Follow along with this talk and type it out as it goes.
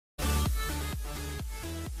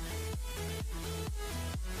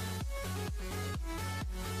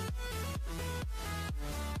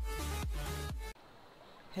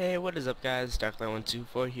Hey, what is up guys,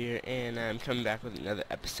 Darklight124 here, and I'm coming back with another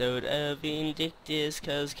episode of Vindictus,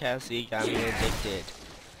 cause Cassie got me addicted.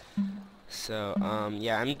 So,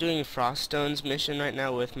 yeah, I'm doing Froststone's mission right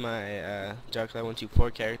now with my,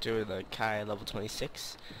 Darklight124 character with a Kai level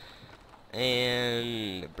 26.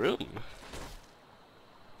 And, broom.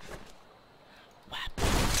 Whap.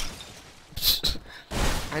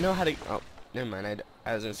 I know how to, oh, never mind,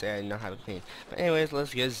 I was gonna say I know how to clean. But anyways,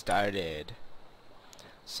 let's get started.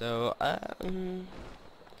 So, I'm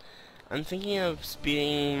thinking of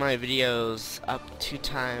speeding my videos up 2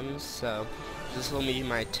 times, so this will be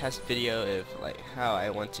my test video of like how I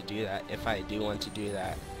want to do that, if I do want to do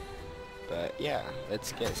that. But yeah,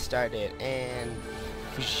 let's get started, and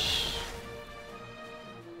whoosh.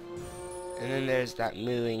 And then there's that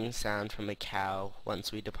mooing sound from a cow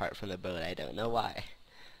once we depart from the boat. I don't know why.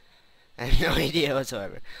 I have no idea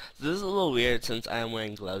whatsoever. So this is a little weird since I am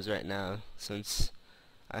wearing gloves right now, since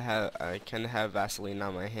I kind of have Vaseline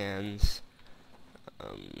on my hands,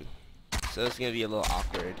 so it's gonna be a little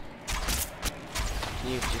awkward.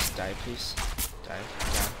 Can you just die, please? Die,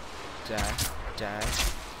 die, die,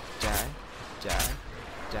 die, die,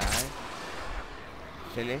 die,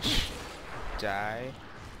 finish, die.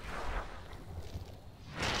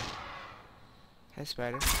 Hi,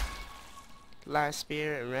 spider. Last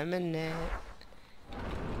spirit remnant.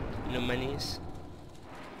 No monies.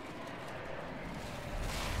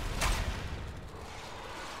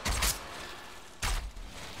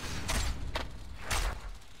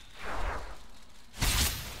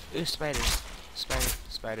 Ooh, spiders.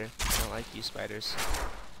 Spider. I don't like you, spiders.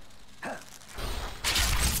 I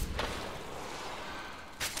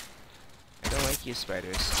don't like you,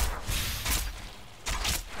 spiders.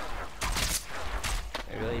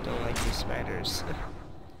 I really don't like you, spiders.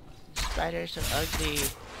 Spiders are ugly.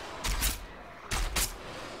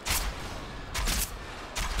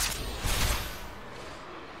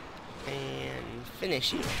 And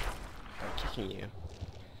finish you by kicking you.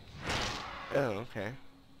 Oh, okay.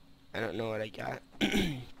 I don't know what I got.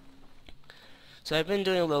 So I've been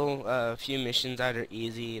doing a little few missions that are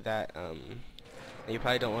easy that you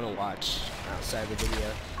probably don't want to watch outside the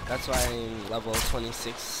video. That's why I'm level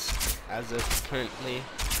 26 as of currently.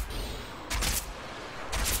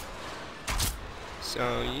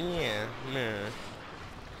 So yeah, no.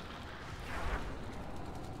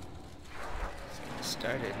 Let's get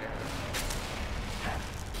started now.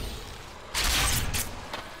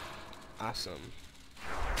 Awesome.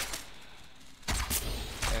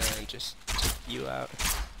 And just take you out.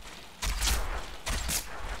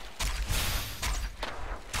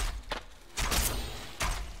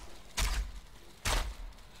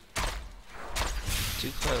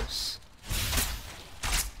 Too close.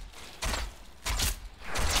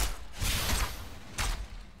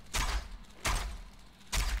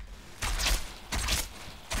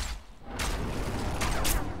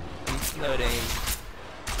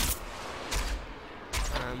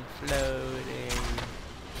 I'm floating.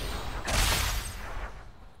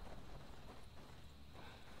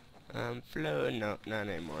 I'm floating. No, not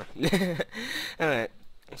anymore. Alright,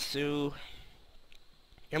 so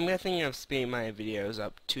I'm gonna think of speeding my videos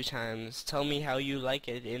up 2 times. Tell me how you like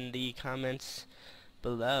it in the comments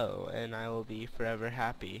below, and I will be forever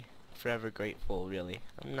happy. Forever grateful, really.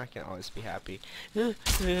 I'm not gonna always be happy.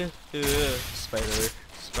 Spider,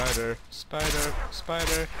 spider, spider,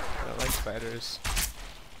 spider. I don't like spiders.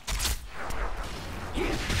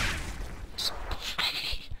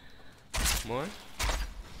 More?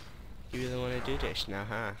 You really want to do this now,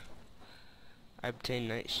 huh? I obtain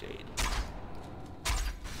nightshade.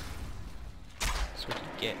 That's what you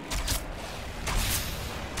get.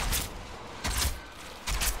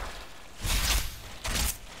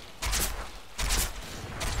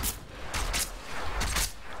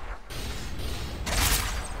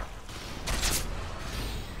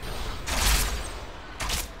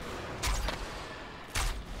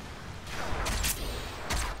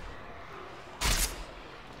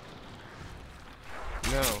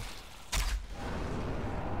 No.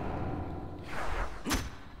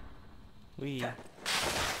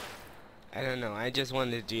 I don't know, I just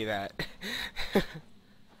wanted to do that.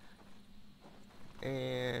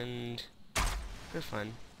 And for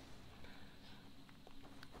fun.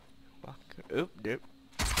 Walk. Oop, doop.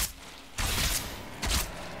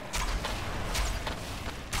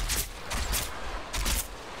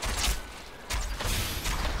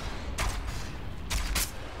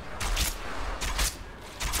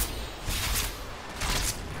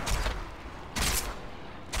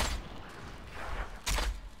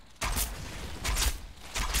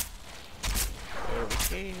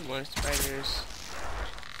 Okay, more spiders.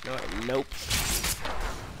 No, nope.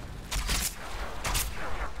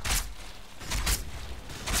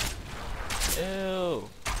 Ew.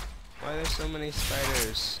 Why are there so many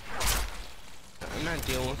spiders? I'm not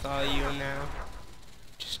dealing with all of you now.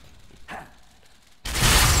 Just...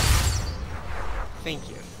 Thank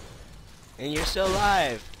you. And you're still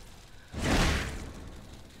alive.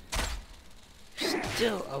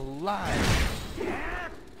 Still alive.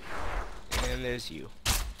 And there's you.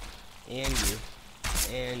 And you.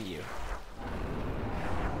 And you.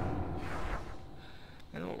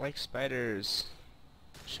 I don't like spiders.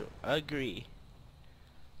 So ugly.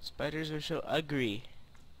 Spiders are so ugly.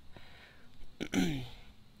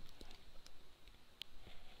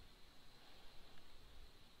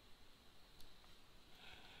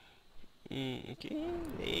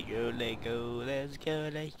 Okay, let go, let's go,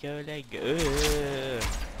 let's go, let's go.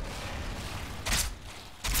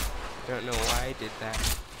 Don't know why I did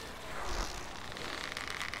that.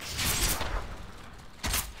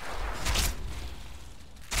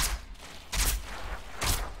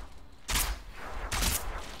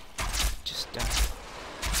 Just die.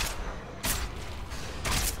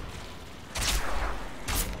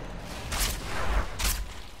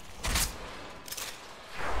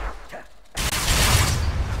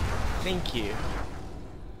 Thank you.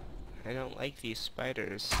 I don't like these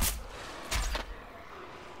spiders.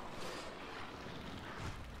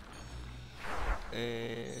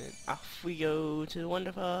 And off we go to the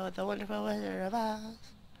wonderful Wizard of Oz.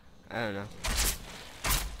 I don't know.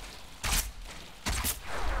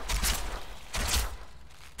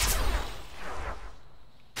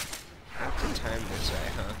 I have to time this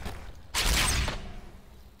right, huh?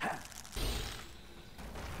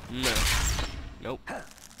 No. Nope.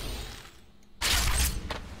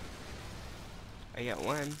 I got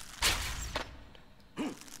one.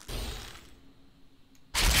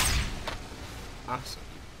 Awesome.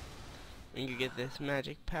 We can get this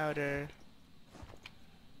magic powder.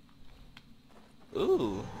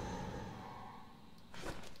 Ooh.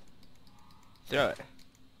 Throw it.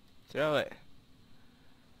 Throw it.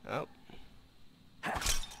 Oh.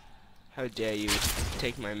 How dare you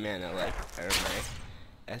take my mana like, or my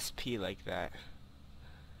SP like that.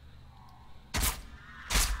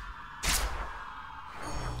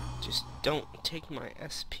 Just don't take my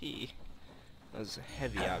SP. That was a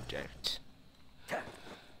heavy object.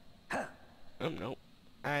 Oh no.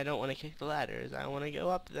 I don't want to kick the ladders. I want to go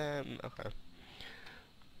up them. Okay.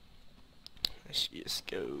 I should just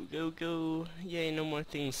go, go, go. Yay, no more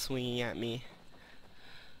things swinging at me.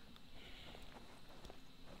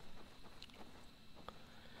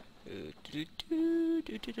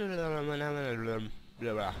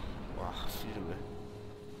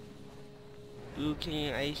 Ooh,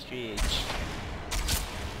 King Ice Rage.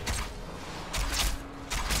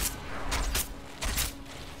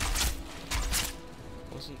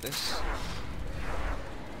 Wasn't this?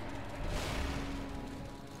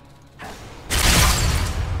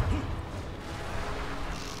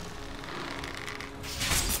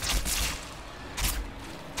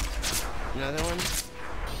 Another one?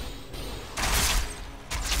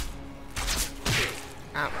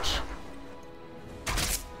 Ouch.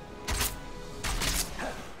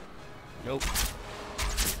 Nope.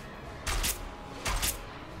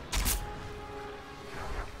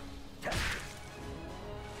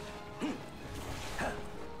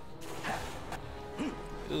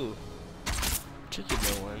 Ooh. Tricky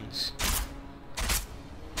no ones.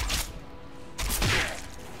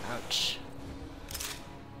 Ouch.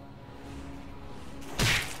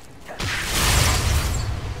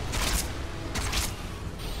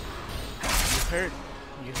 You're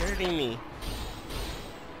hurting me.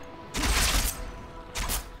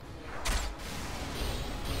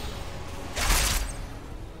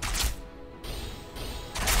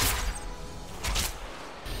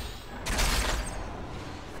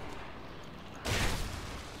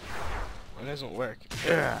 It doesn't work.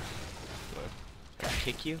 Ugh. Can I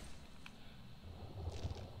kick you?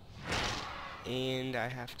 And I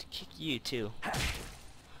have to kick you too.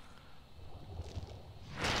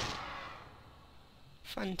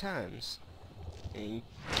 Fun times. And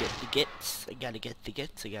get the gets. I gotta get the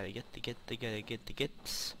gets. I gotta get the gets. I gotta get the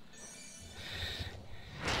gets.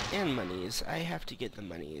 And monies. I have to get the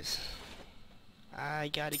monies. I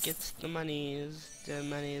gotta get the monies. The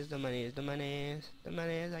monies, the monies, the monies. The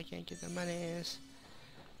monies. I can't get the monies.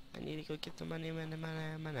 I need to go get the money. Money,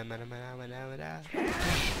 money, money, money, money, money, money.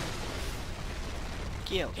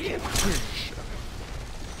 Kill, kill.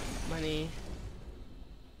 Money.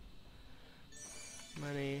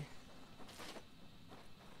 Money.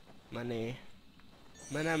 Money.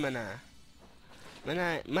 Mana, mana.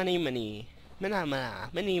 Mana, money, money. Mana, mana.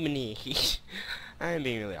 Money, money. I'm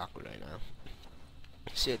being really awkward right now.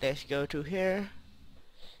 So let's go to here.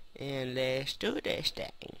 And let's do this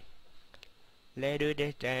thing. Let's do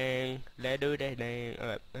this thing. Let's do this thing.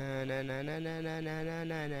 Alright.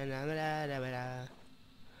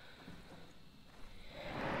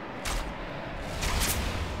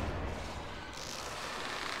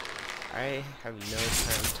 I have no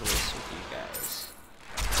time to waste with you guys.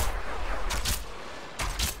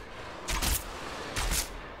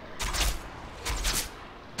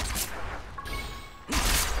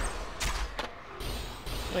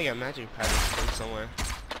 Oh, I got magic patterns from somewhere.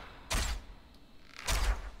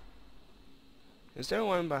 Is there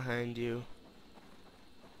one behind you?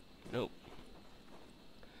 Nope.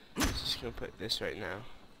 I'm just gonna put this right now.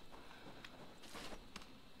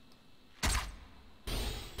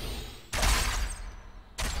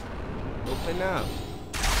 Open up.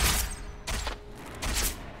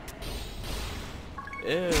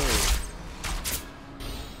 Ew.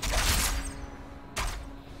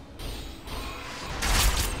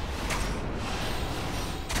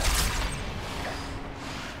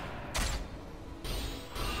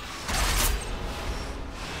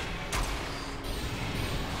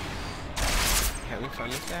 Having fun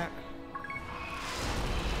with that?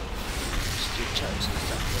 Just do charts and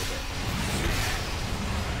stuff with it.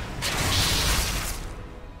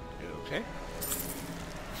 Okay.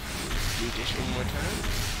 Do this one more time.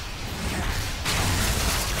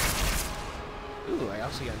 Ooh, I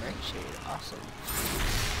also got Nightshade. Awesome.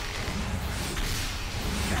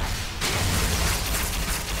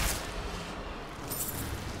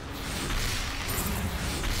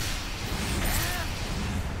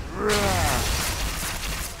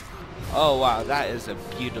 Oh wow, that is a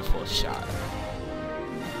beautiful shot.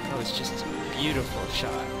 That was just a beautiful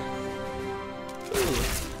shot. Ooh.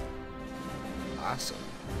 Awesome.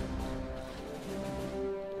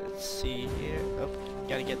 Let's see here. Oh,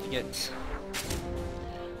 gotta get the goods.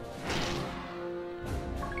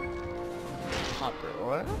 Copper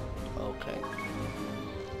ore. Okay.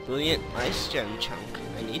 Brilliant ice gem chunk.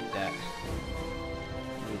 I need that.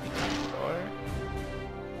 Maybe copper ore.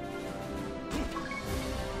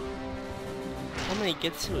 How many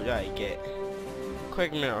gets do I get?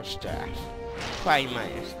 Quick mineral staff.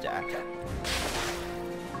 Quagmire staff.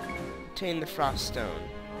 Obtain the frost stone.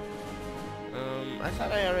 I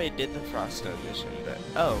thought I already did the frost stone mission, but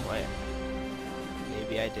oh wait.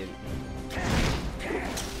 Maybe I didn't.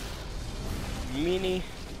 Meanie.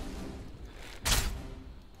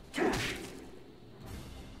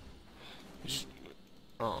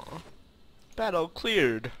 Aw. Battle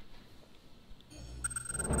cleared.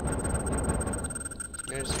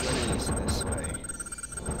 There's minis this way.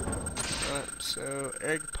 So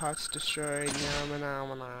egg pots destroyed.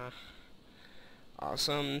 Namana.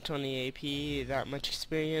 Awesome. 20 AP. That much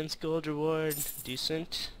experience. Gold reward.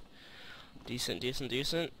 Decent.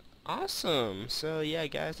 Decent. Awesome. So yeah,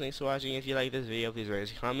 guys, thanks for watching. If you like this video, please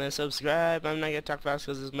rate, comment, subscribe. I'm not gonna talk fast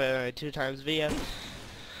because this is my 2 times video.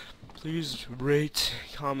 Please rate,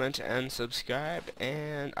 comment, and subscribe,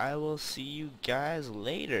 and I will see you guys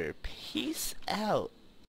later. Peace out.